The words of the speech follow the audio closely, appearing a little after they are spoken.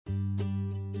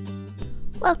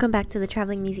Welcome back to the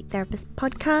Travelling Music Therapist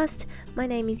podcast. My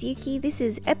name is Yuki. This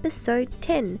is episode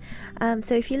 10.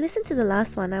 So if you listened to the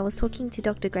last one, I was talking to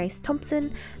Dr. Grace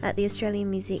Thompson at the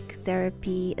Australian Music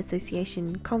Therapy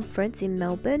Association conference in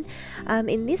Melbourne.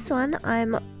 In this one,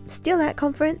 I'm still at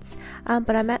conference,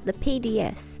 but I'm at the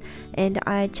PDS and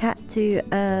I chat to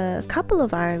a couple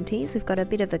of RMTs. We've got a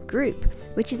bit of a group,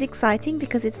 which is exciting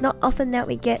because it's not often that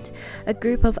we get a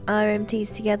group of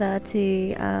RMTs together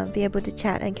to be able to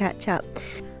chat and catch up.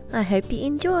 I hope you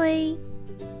enjoy.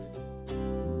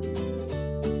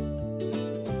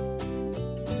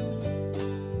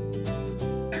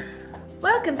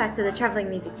 Welcome back to the Travelling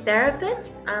Music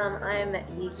Therapist. I'm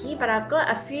Yuki, but I've got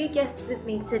a few guests with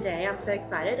me today. I'm so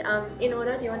excited. In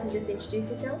order, do you want to just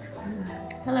introduce yourself?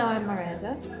 Hello, I'm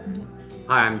Miranda.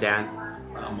 Hi, I'm Dan.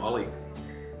 I'm Ollie.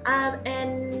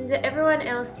 And everyone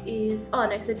else is...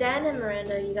 So Dan and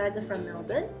Miranda, you guys are from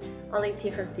Melbourne. Ollie's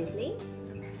here from Sydney.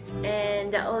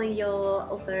 And Ollie, you're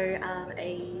also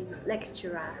a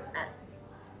lecturer at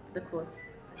the course.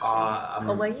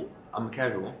 Or were you? I'm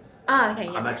casual. Okay,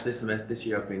 yeah. I'm actually this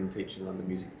year I've been teaching on the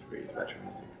music degrees, Bachelor of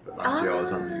Music, but last year I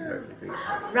was on music therapy degrees.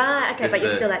 So Right, okay, just but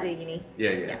you're still at the uni.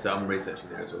 Yeah. So I'm researching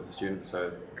there as well as a student,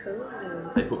 so Cool.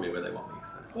 they put me where they want me.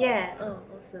 So. Yeah,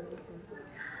 awesome.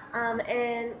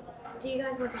 And do you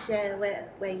guys want to share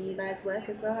where you guys work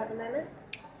as well at the moment?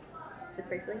 Just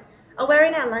briefly. Oh, we're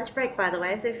in our lunch break, by the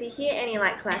way, so if you hear any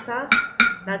clatter,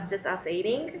 that's just us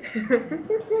eating.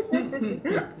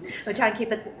 We'll try and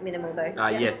keep it minimal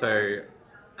though. So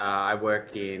I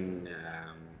work in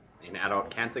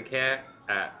adult cancer care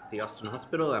at the Austin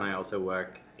Hospital, and I also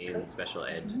work in special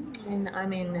ed. And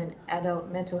I'm in an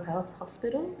adult mental health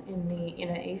hospital in the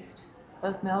inner east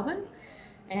of Melbourne,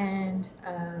 and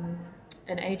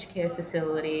an aged care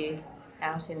facility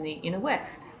out in the inner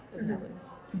west of Melbourne.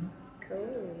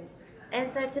 Cool. And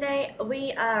so today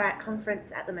we are at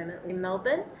conference at the moment in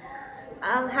Melbourne.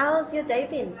 How's your day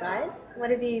been, guys?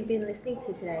 What have you been listening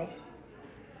to today?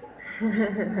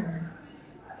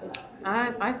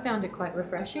 I found it quite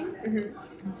refreshing.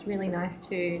 Mm-hmm. It's really nice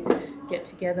to get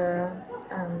together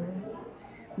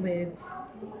with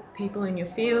people in your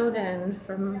field and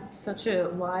from such a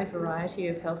wide variety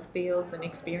of health fields and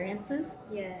experiences.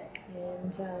 Yeah.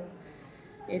 And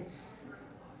it's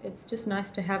just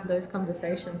nice to have those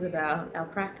conversations about our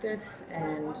practice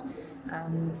and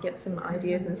get some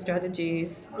ideas and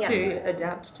strategies to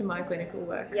adapt to my clinical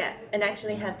work. Yeah, and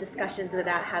actually have discussions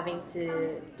without having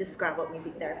to describe what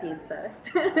music therapy is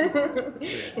first.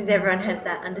 Because everyone has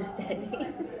that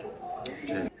understanding.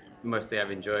 Mostly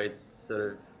I've enjoyed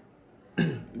sort of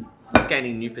just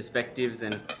gaining new perspectives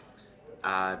and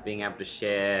being able to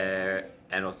share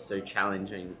and also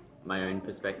challenging my own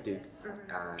perspectives.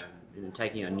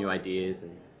 Taking on new ideas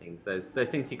and things. Those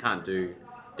things you can't do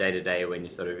day to day when you're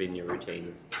sort of in your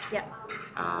routines. Yeah.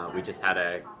 We just had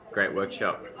a great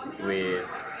workshop with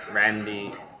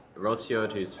Randy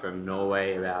Rolsjord, who's from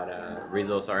Norway, about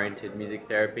resource-oriented music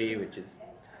therapy, it's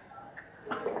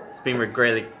been a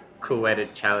really cool way to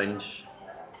challenge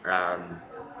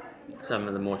some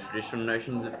of the more traditional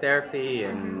notions of therapy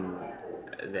and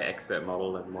the expert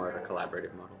model and more of a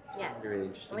collaborative model. Yeah. Really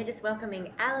interesting. We're just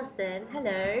welcoming Alison.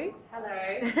 Hello.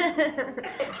 Hello.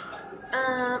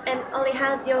 And Ollie,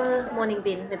 how's your morning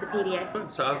been with the PDS?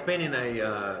 So I've been in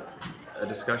a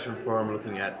discussion forum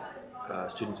looking at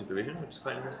student supervision, which is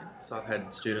quite interesting. So I've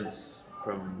had students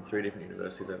from 3 different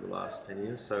universities over the last 10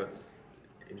 years, so it's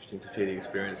interesting to see the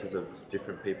experiences of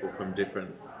different people from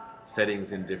different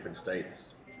settings in different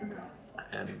states,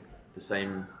 and the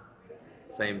same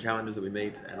challenges that we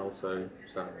meet, and also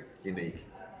some unique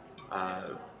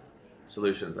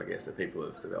solutions, I guess, that people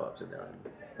have developed in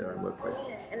their own workplaces.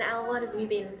 Yeah. And Al, what have you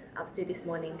been up to this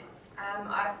morning?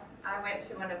 I went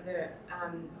to one of the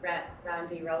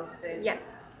Randy Rolsford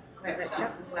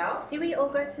workshops as well. Did we all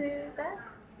go to that?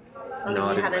 No,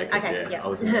 I didn't make it. Okay, I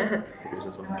was in the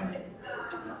business one.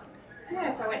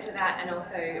 So I went to that, and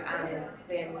also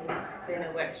then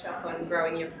a workshop on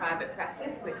growing your private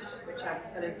practice, which I'm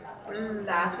sort of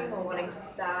starting or wanting to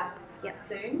start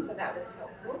soon. So that was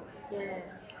helpful. Yeah.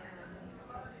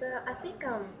 So I think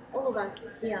all of us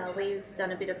here, we've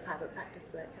done a bit of private practice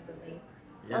work, haven't we?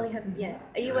 Yeah. Ollie,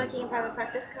 Are you working in private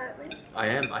practice currently? I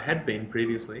am. I had been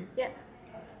previously. Yeah.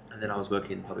 And then I was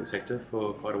working in the public sector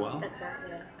for quite a while. That's right,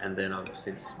 yeah. And then I've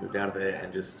since moved out of there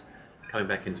and just coming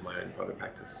back into my own private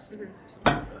practice.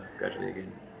 Gradually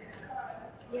again.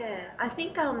 Yeah, I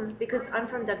think because I'm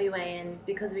from WA and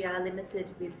because we are limited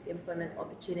with employment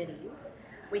opportunities,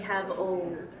 we have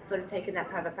all sort of taken that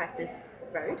private practice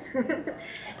road.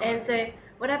 And so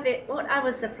what I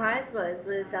was surprised was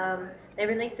they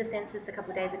released the census a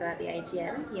couple of days ago at the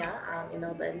AGM here in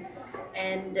Melbourne,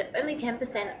 and only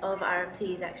 10% of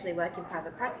RMTs actually work in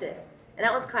private practice, and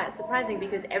that was quite surprising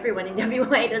because everyone in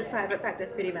WA does private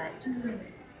practice pretty much.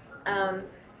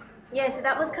 Yeah, so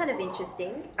that was kind of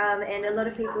interesting, and a lot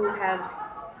of people have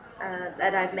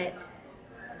that I've met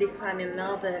this time in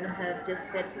Melbourne have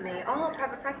just said to me, "Oh,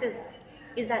 private practice,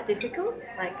 is that difficult?"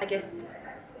 Like, I guess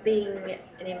being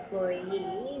an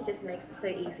employee just makes it so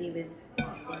easy with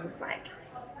just things like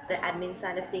the admin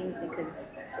side of things, because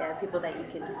there are people that you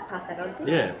can pass that on to.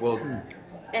 Yeah, well,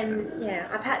 And yeah,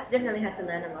 I've definitely had to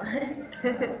learn a lot.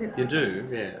 you do,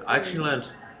 yeah. I actually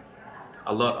learned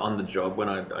a lot on the job when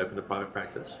I opened a private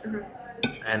practice.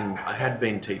 And I had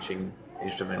been teaching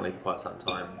instrumentally for quite some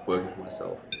time, working for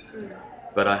myself.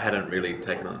 But I hadn't really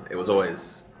taken on, it was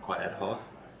always quite ad hoc.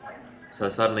 So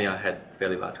suddenly I had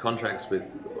fairly large contracts with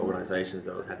organisations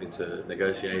that I was having to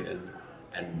negotiate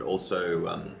and also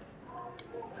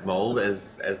mould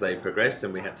as they progressed,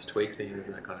 and we had to tweak things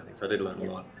and that kind of thing. So I did learn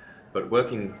a lot. But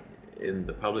working in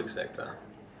the public sector,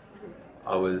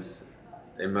 I was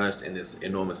immersed in this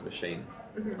enormous machine.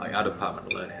 Like our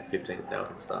department alone had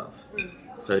 15,000 staff.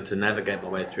 So to navigate my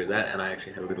way through that, and I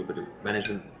actually had a little bit of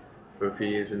management for a few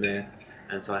years in there,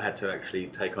 and so I had to actually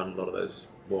take on a lot of those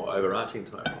more overarching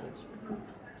type roles.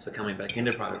 So coming back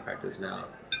into private practice now,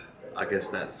 I guess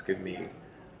that's given me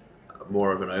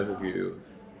more of an overview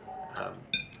of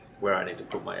where I need to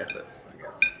put my efforts, I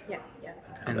guess. Yeah.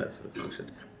 And how that sort of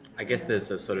functions. I guess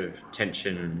there's a sort of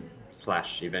tension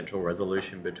 / eventual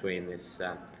resolution between this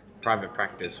private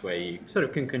practice where you sort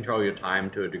of can control your time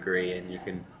to a degree and you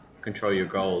can control your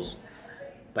goals,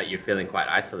 but you're feeling quite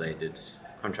isolated,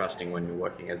 contrasting when you're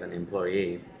working as an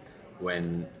employee,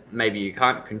 when maybe you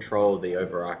can't control the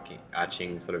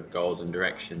overarching sort of goals and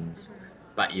directions,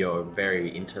 but you're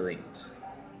very interlinked,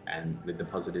 and with the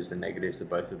positives and negatives of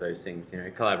both of those things. You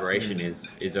know, collaboration is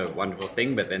a wonderful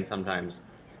thing, but then sometimes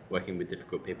working with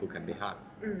difficult people can be hard.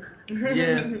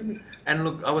 Yeah, and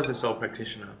look, I was a sole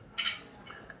practitioner.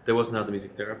 There was another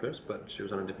music therapist, but she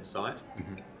was on a different site.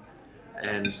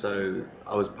 And so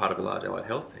I was part of a large allied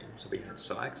health team. So we had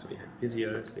psychs, we had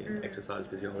physios, we had exercise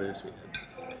physiologists, we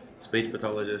had speech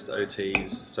pathologists,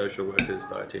 OTs, social workers,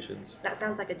 dietitians. That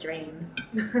sounds like a dream.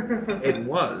 It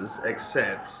was,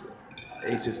 except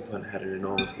each discipline had an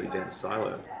enormously dense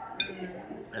silo.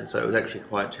 And so it was actually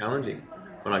quite challenging.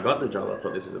 When I got the job, I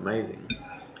thought this is amazing.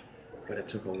 But it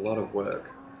took a lot of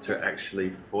work to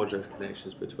actually forge those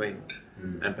connections between.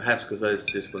 And perhaps because those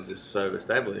disciplines are so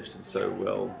established and so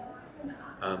well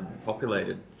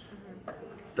populated,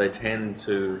 they tend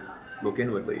to look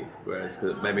inwardly, whereas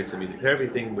maybe it's a music therapy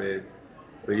thing where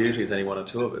usually it's only one or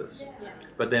two of us.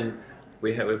 But then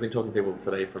we've been talking to people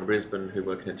today from Brisbane who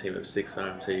work in a team of 6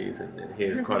 RMTs, and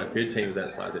here's quite a few teams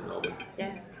that size in Melbourne.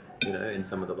 You know, in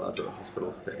some of the larger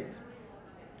hospital settings.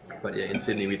 But yeah, in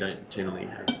Sydney we don't generally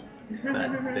have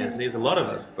that density. There's a lot of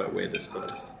us, but we're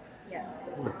dispersed.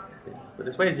 But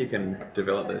there's ways you can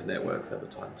develop those networks over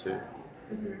time too.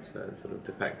 So sort of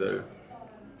de facto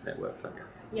networks, I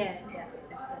guess. Yeah,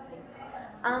 definitely.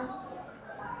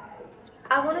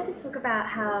 I wanted to talk about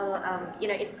how,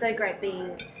 it's so great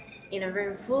being in a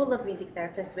room full of music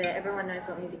therapists where everyone knows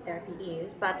what music therapy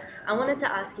is, but I wanted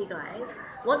to ask you guys,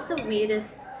 what's the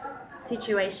weirdest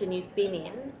situation you've been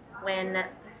in when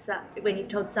you've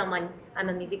told someone I'm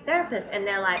a music therapist and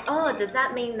they're like, oh, does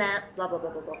that mean that blah, blah,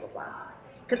 blah, blah, blah, blah, blah?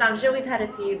 Because I'm sure we've had a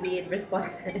few weird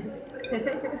responses.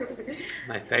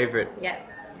 My favourite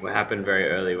happened very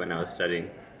early when I was studying,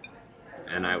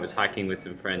 and I was hiking with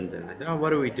some friends, and they said, oh,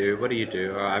 what do we do? What do you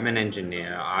do? Oh, I'm an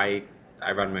engineer. I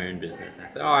run my own business. And I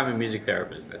said, oh, I'm a music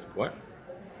therapist. I said, what?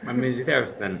 I'm a music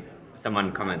therapist. Then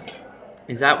someone comments,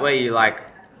 is that where you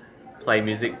play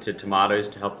music to tomatoes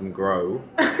to help them grow?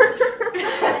 Sorry.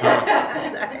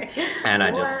 And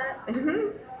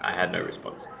I had no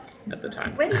response at the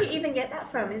time. Where did you even get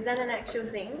that from? Is that an actual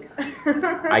thing?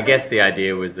 I guess the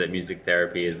idea was that music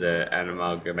therapy is an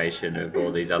amalgamation of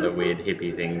all these other weird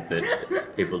hippie things that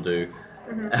people do,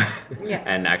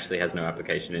 and actually has no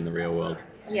application in the real world.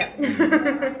 Yeah.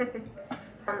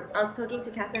 I was talking to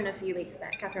Catherine a few weeks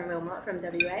back, Catherine Wilmot from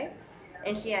WA,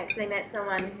 and she actually met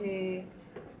someone who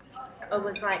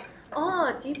was like,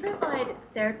 oh, do you provide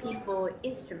therapy for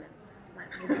instruments? Like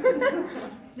music instruments?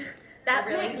 That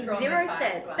really makes strong zero advice,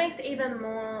 sense. but- Makes even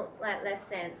more less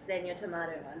sense than your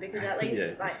tomato one, because at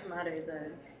least tomatoes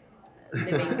are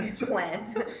living plant.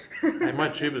 Hey, my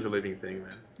tube is a living thing,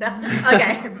 man.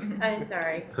 Okay, I'm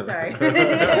sorry.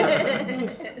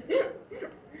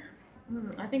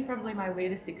 I think probably my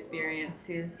weirdest experience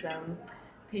is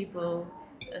people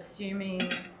assuming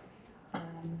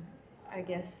I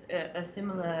guess, a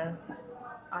similar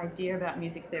idea about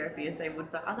music therapy as they would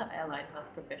for other allied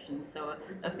health professions. So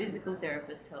a physical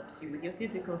therapist helps you with your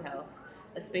physical health,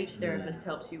 a speech therapist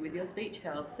helps you with your speech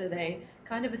health. So they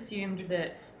kind of assumed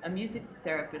that a music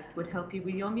therapist would help you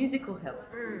with your musical health.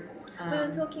 We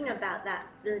were talking about that,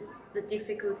 the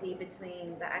difficulty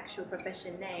between the actual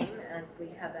profession name, as we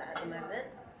have it at the moment,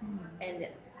 and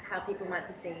how people might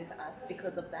perceive us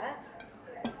because of that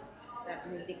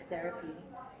music therapy.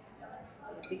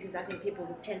 Because I think people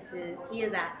would tend to hear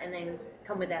that and then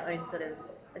come with their own sort of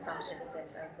assumptions and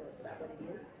own thoughts about what it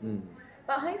is.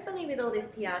 But hopefully with all this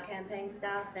PR campaign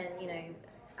stuff and, you know,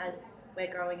 as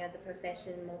we're growing as a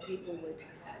profession, more people would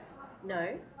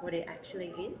know what it actually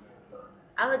is.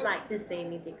 I would like to see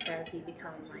music therapy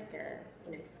become like a,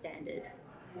 you know, standard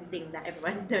thing that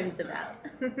everyone knows about.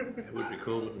 It would be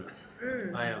cool, wouldn't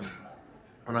it?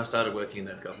 When I started working in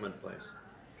that government place,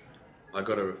 I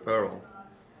got a referral,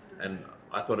 and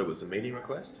I thought it was a meeting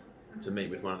request to meet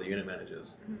with one of the unit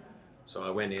managers. So I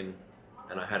went in,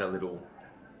 and I had a little,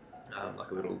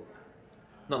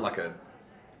 not like a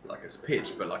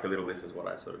pitch, but like a little, this is what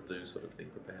I sort of do sort of thing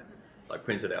prepared. Like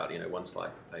printed out, you know, one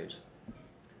slide per page.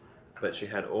 But she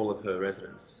had all of her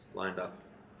residents lined up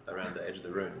around the edge of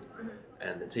the room,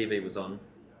 and the TV was on,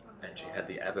 and she had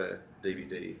the ABBA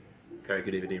DVD,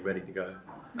 karaoke DVD ready to go.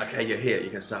 Okay, you're here, you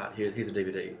can start, here's a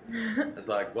DVD. It's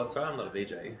like, well, sorry, I'm not a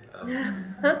VJ.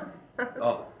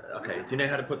 Oh, okay, do you know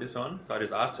how to put this on? So I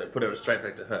just asked her, put it straight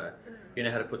back to her. You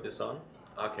know how to put this on?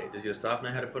 Okay, does your staff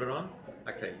know how to put it on?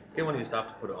 Okay, get one of your staff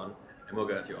to put it on, and we'll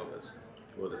go out to your office.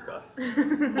 We'll discuss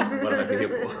what I'm here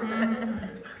for.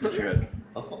 And she goes,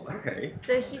 oh, okay.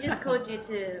 So she just called you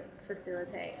to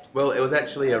facilitate? Well, it was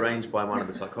actually arranged by one of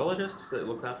the psychologists that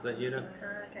looked after that unit.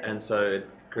 Okay. And so it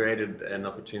created an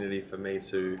opportunity for me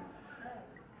to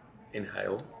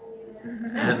inhale.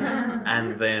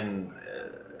 And then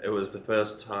it was the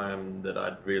first time that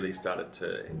I'd really started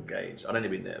to engage. I'd only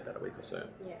been there about a week or so.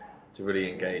 Yeah. To really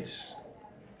engage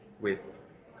with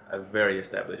a very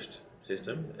established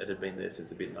system. It had been there since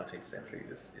the mid-19th century,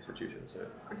 this institution, so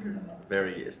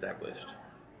very established,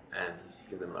 and just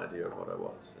give them an idea of what I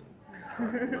was.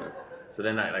 And, you know. So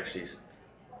then I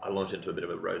launched into a bit of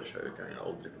a roadshow, going to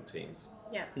all the different teams,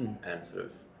 and sort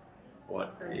of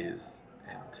what is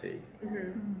MT.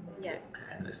 Yeah.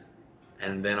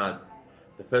 And then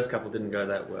the first couple didn't go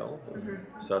that well,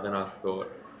 so then I thought,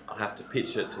 I'll have to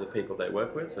pitch it to the people they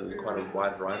work with. So there's quite a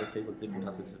wide variety of people with different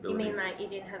types of You disabilities. mean like you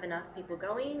didn't have enough people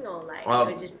going, or like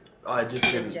I just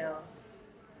didn't. gel?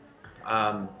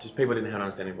 Just people didn't have an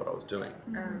understanding of what I was doing.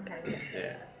 Okay.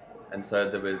 Yeah, and so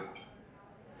there was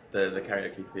the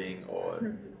karaoke thing, or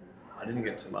I didn't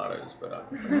get tomatoes, but I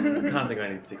can't think of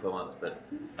any particular ones. But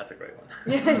that's a great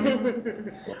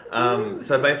one.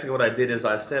 So basically, what I did is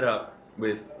I spent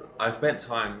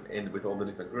time with all the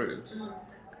different groups.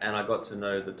 And I got to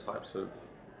know the types of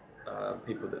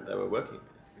people that they were working with.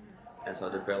 And so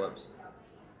I developed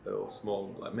little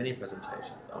small mini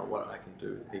presentations on what I can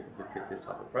do with people who fit this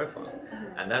type of profile.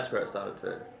 And that's where it started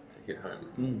to hit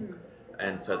home.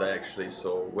 And so they actually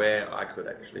saw where I could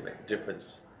actually make a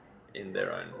difference in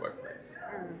their own workplace.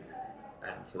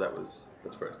 And so that's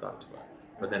where it started to work.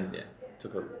 But then, it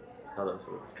took another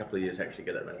sort of couple of years to actually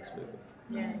get it running smoothly.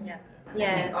 I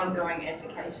think ongoing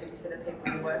education to the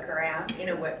people who work around in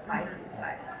a workplace is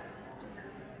like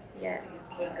just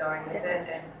keep going with it.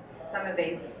 And some of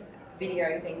these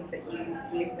video things that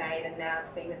you've made and now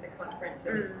I've seen at the conference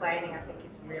and explaining, I think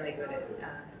is really good.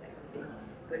 That would be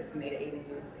good for me to even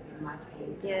use within my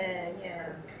team.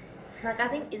 Yeah. Like I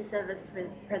think in-service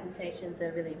presentations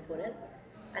are really important.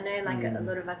 I know like a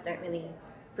lot of us don't really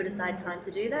put aside time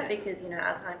to do that because, you know,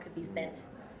 our time could be spent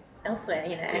elsewhere,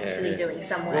 you know, actually doing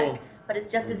some work. But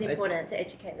it's just as important to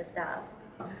educate the staff.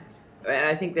 And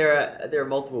I think there are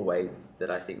multiple ways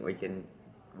that I think we can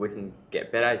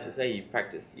get better. As you say, you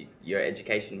practice your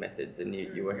education methods and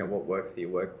you work out what works for your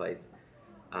workplace.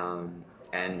 I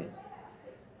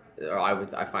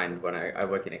find when I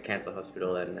work in a cancer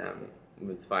hospital and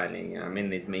was finding in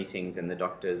these meetings and the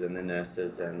doctors and the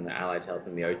nurses and the allied health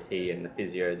and the OT and the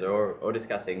physios are all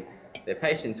discussing their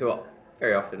patients who are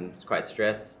very often quite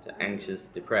stressed, anxious,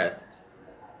 depressed.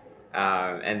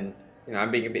 And you know,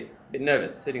 I'm being a bit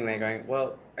nervous, sitting there going,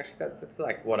 well, actually that's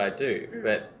like what I do,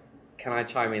 but can I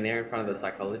chime in there in front of the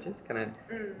psychologist? Can I?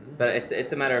 But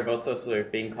it's a matter of also sort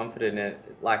of being confident in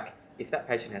it. Like if that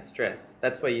patient has stress,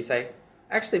 that's where you say,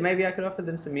 actually maybe I could offer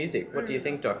them some music. What do you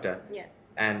think, doctor? Yeah.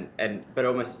 But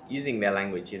almost using their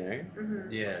language, you know.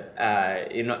 Yeah.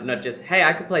 You're not just, hey,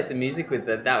 I could play some music with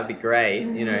them, that would be great.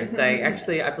 You know, saying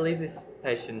actually I believe this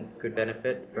patient could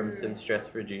benefit from some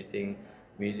stress reducing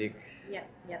music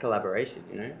Yep. collaboration,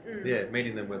 you know? Yeah,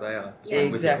 meeting them where they are. Yeah,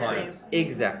 with your exactly. clients.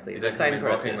 Exactly. You The don't same come in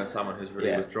rocking with process. someone who's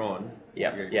really Yeah. withdrawn.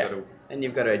 Yeah, You've yeah. got to And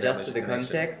you've got to adjust to establish the a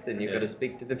connection. context, and you've got Yeah. to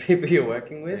speak to the people you're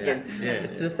working with. Yeah. And Yeah.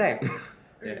 it's the same.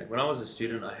 Yeah, when I was a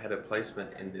student, I had a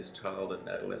placement in this child and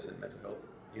adolescent mental health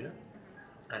unit,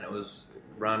 and it was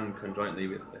run conjointly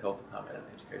with the health department and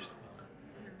the education department.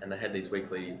 And they had these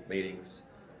weekly meetings,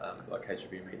 like case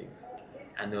review meetings.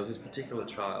 And there was this particular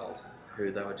child who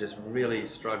they were just really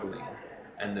struggling,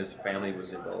 and their family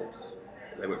was involved.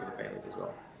 They worked with the families as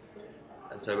well.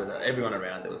 And so with everyone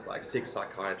around, there was like 6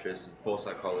 psychiatrists and 4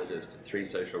 psychologists and 3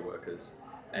 social workers,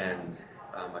 and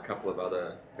a couple of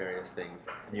other various things,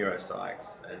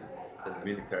 neuropsychs, and the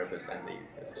music therapist, and me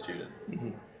as a student.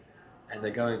 Mm-hmm. And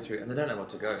they're going through, and they don't know what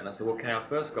to go. And I said, well, can our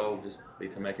first goal just be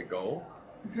to make a goal?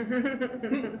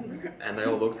 And they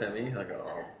all looked at me, like,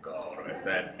 oh God, where's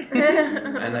that?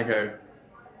 And they go,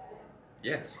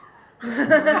 yes.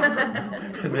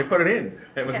 And they put it in.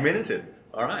 It was minuted.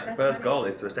 All right, That's first funny. goal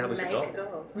is to establish a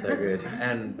goal. So good.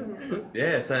 And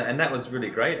yeah, so and that was really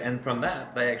great. And from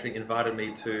that, they actually invited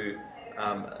me to.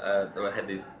 They had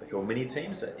these they call mini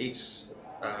teams. So each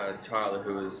child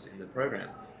who was in the program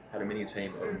had a mini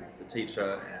team of the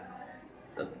teacher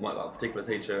and a particular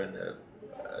teacher and the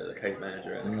case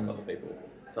manager and a couple other people.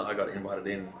 So I got invited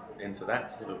into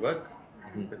that sort of work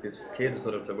with this kid,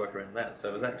 sort of to work around that. So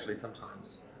it was actually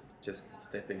sometimes just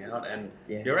stepping out, and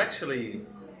you're actually.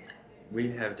 We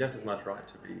have just as much right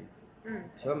to be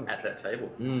at that table.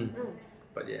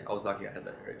 But yeah, I was lucky I had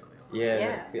that very early on. Yeah,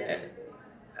 Yeah, that's good. absolutely.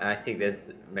 And I think there's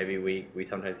maybe we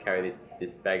sometimes carry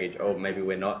this baggage, or maybe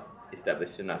we're not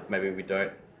established enough. Maybe we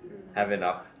don't have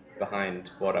enough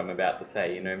behind what I'm about to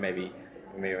say. You know, maybe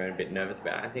we're a bit nervous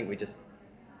about it. I think we just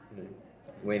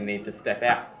we need to step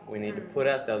out. We need to put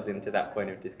ourselves into that point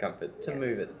of discomfort to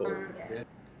move it forward.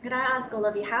 Could I ask all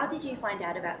of you, how did you find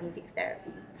out about music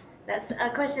therapy? That's a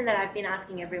question that I've been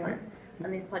asking everyone on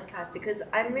this podcast, because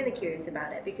I'm really curious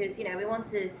about it, because, you know, we want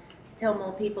to tell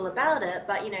more people about it,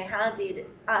 but, you know, how did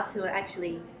us who are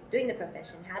actually doing the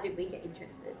profession, how did we get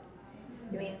interested?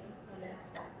 Do we want to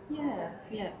start? Yeah.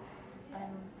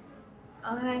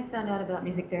 I found out about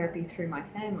music therapy through my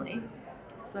family.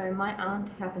 So my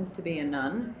aunt happens to be a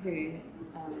nun who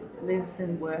lives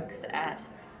and works at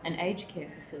an aged care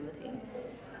facility.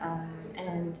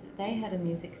 And they had a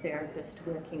music therapist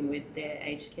working with their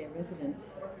aged care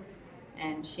residents,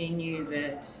 and she knew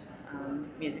that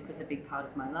music was a big part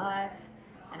of my life,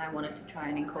 and I wanted to try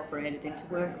and incorporate it into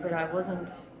work, but I wasn't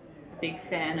a big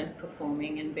fan of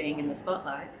performing and being in the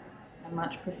spotlight. I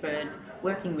much preferred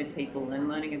working with people and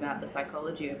learning about the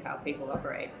psychology of how people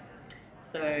operate.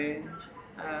 So it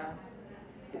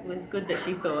was good that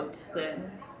she thought that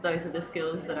those are the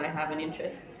skills that I have and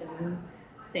interests in.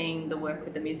 Seeing the work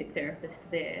with the music therapist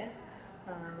there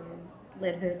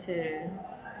led her to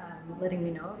letting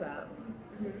me know about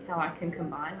how I can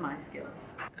combine my skills.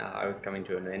 I was coming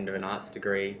to an end of an arts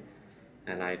degree,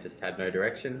 and I just had no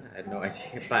direction. I had no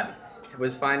idea, but I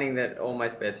was finding that all my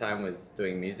spare time was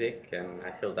doing music, and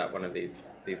I filled out one of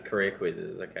these career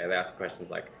quizzes. Okay, they ask questions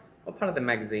like, what part of the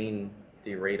magazine do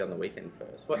you read on the weekend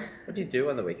first? What do you do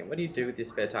on the weekend? What do you do with your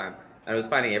spare time? And I was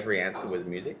finding every answer was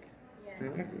music.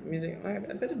 Music, I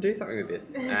better do something with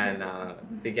this, and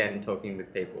began talking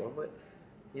with people. But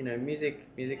music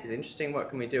is interesting. What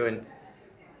can we do? And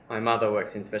my mother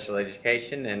works in special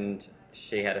education, and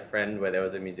she had a friend where there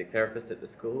was a music therapist at the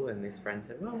school, and this friend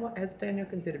said, "Well, what has Daniel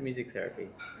considered music therapy?"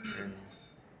 And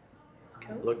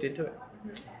I looked into it.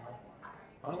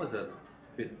 I was a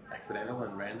bit accidental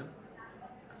and random.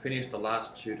 I finished the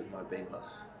last shoot of my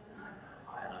BMOS,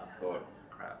 and I thought,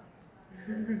 crap.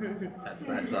 That's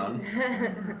that done.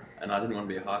 And I didn't want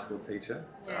to be a high school teacher.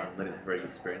 I didn't have very good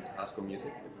experience in high school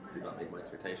music. It did not meet my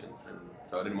expectations, and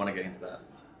so I didn't want to get into that.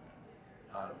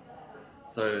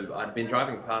 So I'd been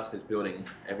driving past this building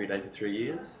every day for 3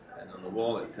 years, and on the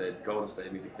wall it said Golden State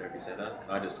Music Therapy Centre,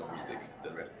 and I just saw music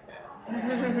the rest of the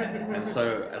day. And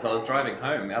so as I was driving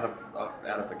home out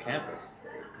of the campus,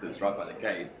 because it was right by the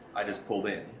gate, I just pulled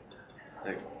in.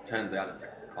 It turns out it's a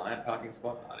client parking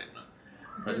spot. I didn't know.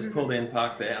 I just pulled in,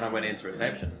 parked there, and I went into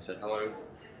reception and said, "Hello,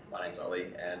 my name's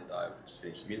Ollie, and I've just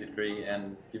finished a music degree,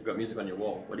 and you've got music on your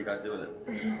wall. What do you guys do with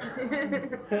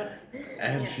it?"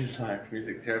 And she's like,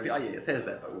 "Music therapy? Oh yeah, it says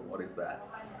that, but what is that?"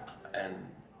 And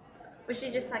Was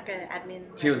she just like an admin?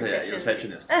 she was a reception?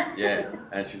 receptionist, yeah.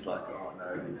 And she's like, "Oh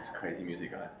no, these crazy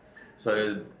music guys."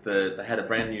 So they had a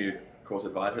brand new course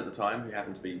advisor at the time who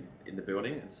happened to be in the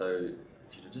building, and so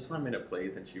she said, "Just 1 minute,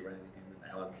 please." And she rang him,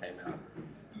 and Alan came out,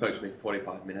 spoke to me for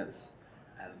 45 minutes,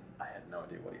 and I had no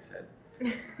idea what he said.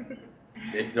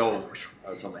 it's all over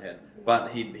the top of my head.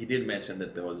 But he did mention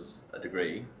that there was a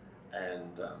degree,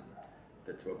 and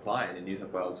that to apply, and in New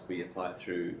South Wales we apply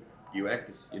through UAC,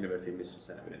 this University Admissions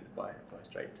Centre. We didn't apply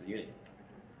straight to the uni.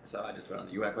 So I just went on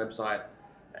the UAC website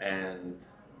and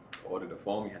ordered a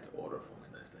form. You had to order a form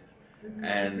in those days,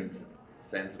 and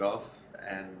sent it off.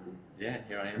 And yeah,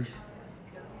 here I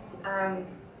am.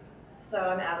 So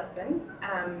I'm Alison.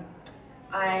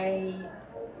 I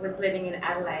was living in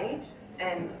Adelaide,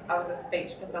 and I was a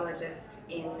speech pathologist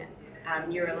in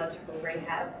neurological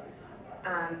rehab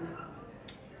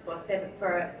for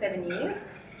 7 years.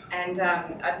 And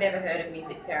I'd never heard of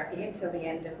music therapy until the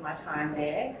end of my time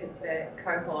there, because the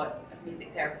cohort of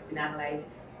music therapists in Adelaide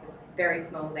was very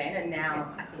small then, and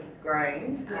now I think it's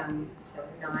grown to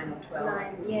 9 or 12.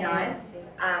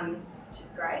 Which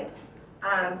is great.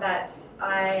 But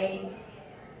I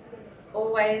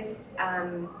always,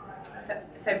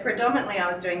 so predominantly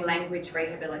I was doing language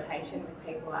rehabilitation with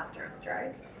people after a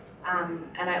stroke,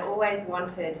 and I always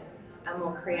wanted a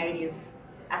more creative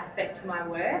aspect to my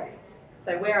work.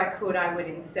 So where I could, I would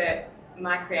insert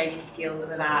my creative skills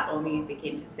of art or music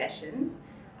into sessions,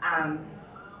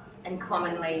 and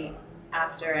commonly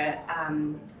after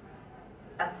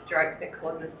a stroke that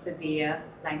causes severe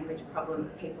language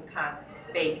problems, people can't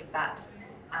speak, but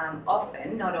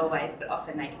often, not always, but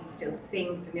often they can still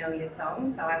sing familiar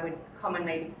songs. So I would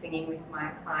commonly be singing with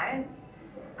my clients.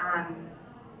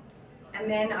 And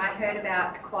then I heard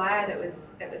about a choir that was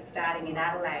starting in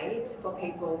Adelaide for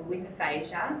people with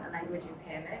aphasia, a language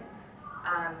impairment.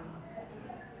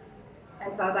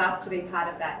 And so I was asked to be part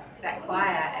of that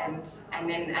choir, and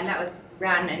that was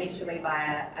run initially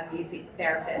by a music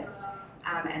therapist,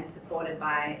 and supported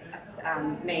by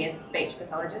me as a speech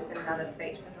pathologist and another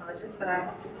speech pathologist. But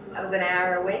that was an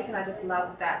hour a week, and I just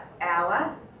loved that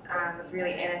hour. I was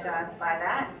really energised by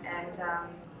that,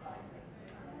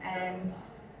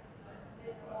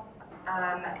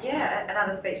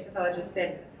 another speech pathologist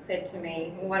said to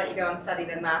me, well, why don't you go and study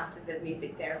the Masters of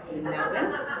Music Therapy in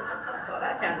Melbourne? I thought,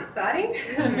 that sounds exciting.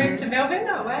 Moved to Melbourne,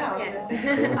 oh wow.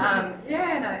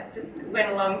 And I just went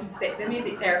along to see the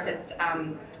music therapist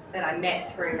that I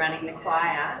met through running the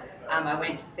choir. I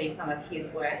went to see some of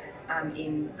his work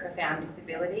in profound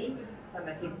disability, some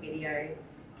of his video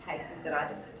cases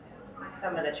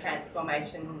some of the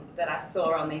transformation that I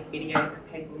saw on these videos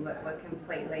of people that were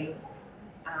completely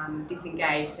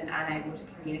disengaged and unable to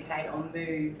communicate or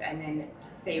move, and then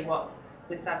to see what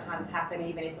would sometimes happen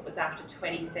even if it was after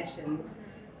 20 sessions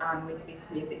with this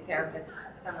music therapist.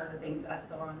 Some of the things that I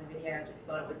saw on the video, I just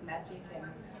thought it was magic, and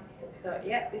thought,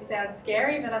 this sounds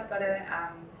scary, but I've got to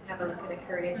have a look at a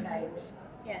career change.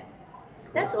 Yeah.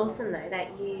 That's awesome though,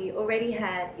 that you already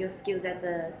had your skills as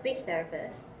a speech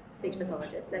therapist, speech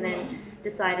pathologist, and then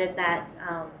decided that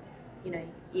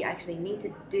you actually need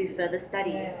to do further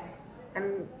study.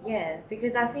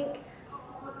 Because I think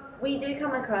we do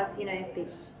come across,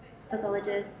 speech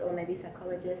pathologists or maybe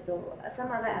psychologists or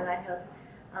some other allied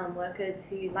health workers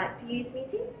who like to use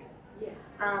music.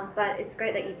 But it's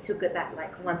great that you took it that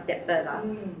one step further.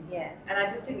 And I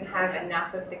just didn't have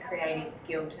enough of the creative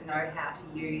skill to know how to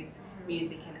use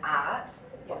music and art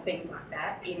or things like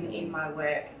that in my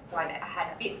work. So I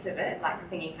had bits of it, like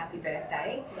singing Happy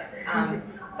Birthday.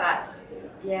 But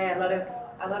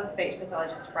a lot of speech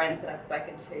pathologist friends that I've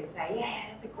spoken to say,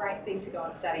 it's a great thing to go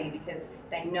and study, because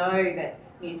they know that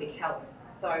music helps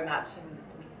so much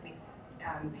with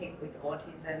people with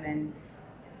autism and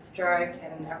stroke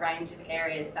and a range of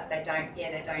areas, but they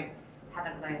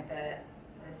haven't learned the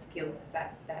skills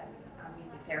that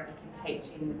music therapy can teach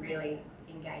in really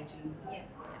engaging.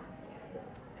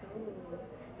 Cool.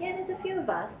 There's a few of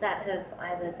us that have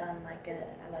either done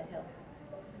a allied health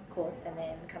course and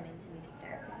then come into music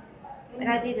therapy.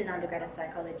 I did an undergrad of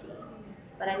psychology,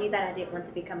 but I knew that I didn't want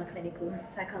to become a clinical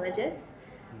psychologist.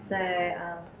 So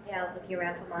I was looking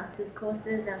around for master's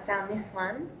courses and I found this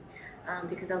one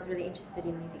because I was really interested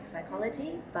in music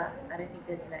psychology, but I don't think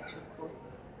there's an actual course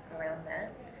around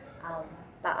that.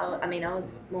 But I was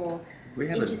more We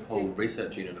have interested. a whole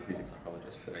research unit of music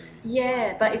psychologists today.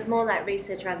 Yeah, but it's more like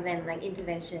research rather than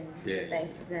intervention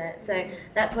based, isn't it? So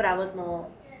that's what I was more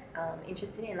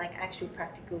interested in, actual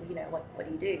practical, what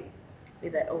do you do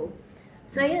with it all?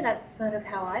 So that's sort of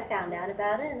how I found out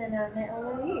about it, and then I met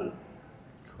all of you.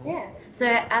 Cool. So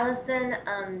Alison,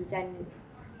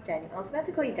 Daniel, I was about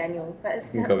to call you Daniel, but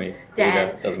You can call me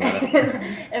Dan. Doesn't matter.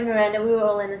 And Miranda, we were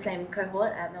all in the same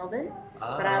cohort at Melbourne.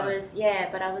 But I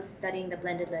was studying the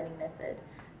blended learning method.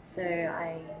 So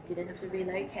I didn't have to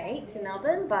relocate to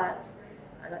Melbourne, but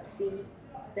I got to see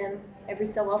them every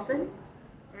so often.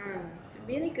 It's a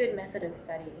really good method of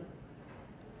study.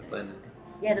 The blended.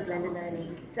 the blended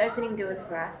learning. It's opening doors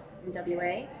for us in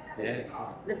WA. Yeah.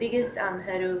 The biggest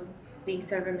hurdle being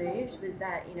so removed was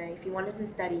that, if you wanted to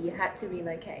study, you had to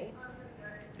relocate.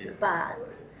 Yeah. But,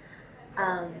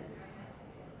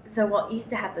 so what used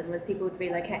to happen was people would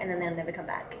relocate and then they'll never come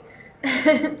back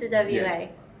to WA. Yeah.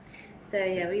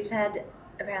 So we've had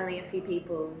apparently a few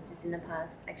people just in the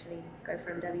past actually go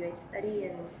from WA to study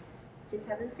and just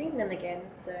haven't seen them again.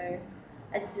 So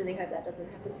I just really hope that doesn't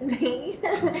happen to me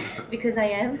because I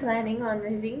am planning on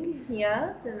moving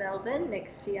here to Melbourne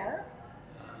next year.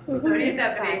 What is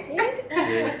happening?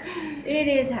 Yes. It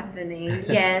is happening.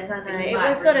 Yes, I know. You It might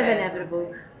was sort of return.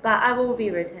 inevitable. But I will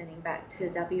be returning back to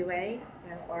WA. So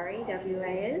don't worry,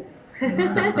 WA is.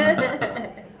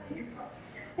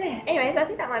 Yeah, anyways, I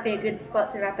think that might be a good spot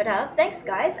to wrap it up. Thanks,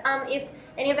 guys. If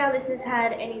any of our listeners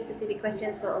had any specific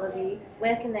questions for all of you,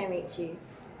 where can they reach you?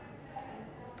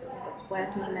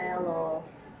 Work email or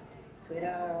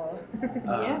Twitter or...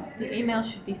 Yeah, the email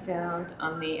should be found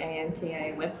on the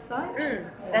AMTA website.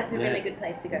 That's a really Yeah. good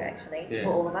place to go, actually, Yeah.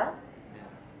 for all of us.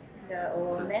 They're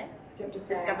all on there. Do you have to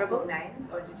say Discoverable? our full names,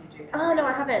 or did you do Oh, no,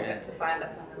 I haven't. Yeah. to find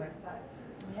us on the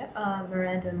website? Yep,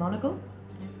 Miranda Monagle.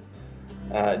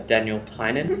 Daniel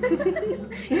Tynan.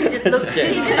 You just looked,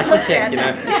 Check, you just looked check,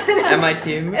 down. Am I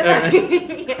Tim? Yeah,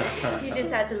 you just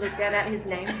had to look down at his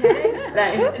name tag.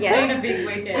 That is, It's yeah. been a big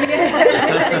weekend. Yeah,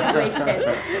 it's been a big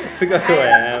weekend. Forgot who I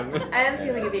am. I am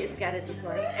feeling a bit scattered this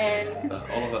morning. And So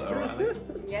Oliver O'Reilly.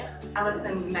 yeah,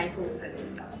 Alison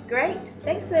Mapleson. great.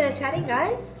 Thanks for chatting,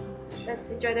 guys. Let's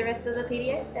enjoy the rest of the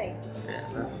PDS day. Yeah.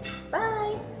 That's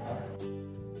Bye.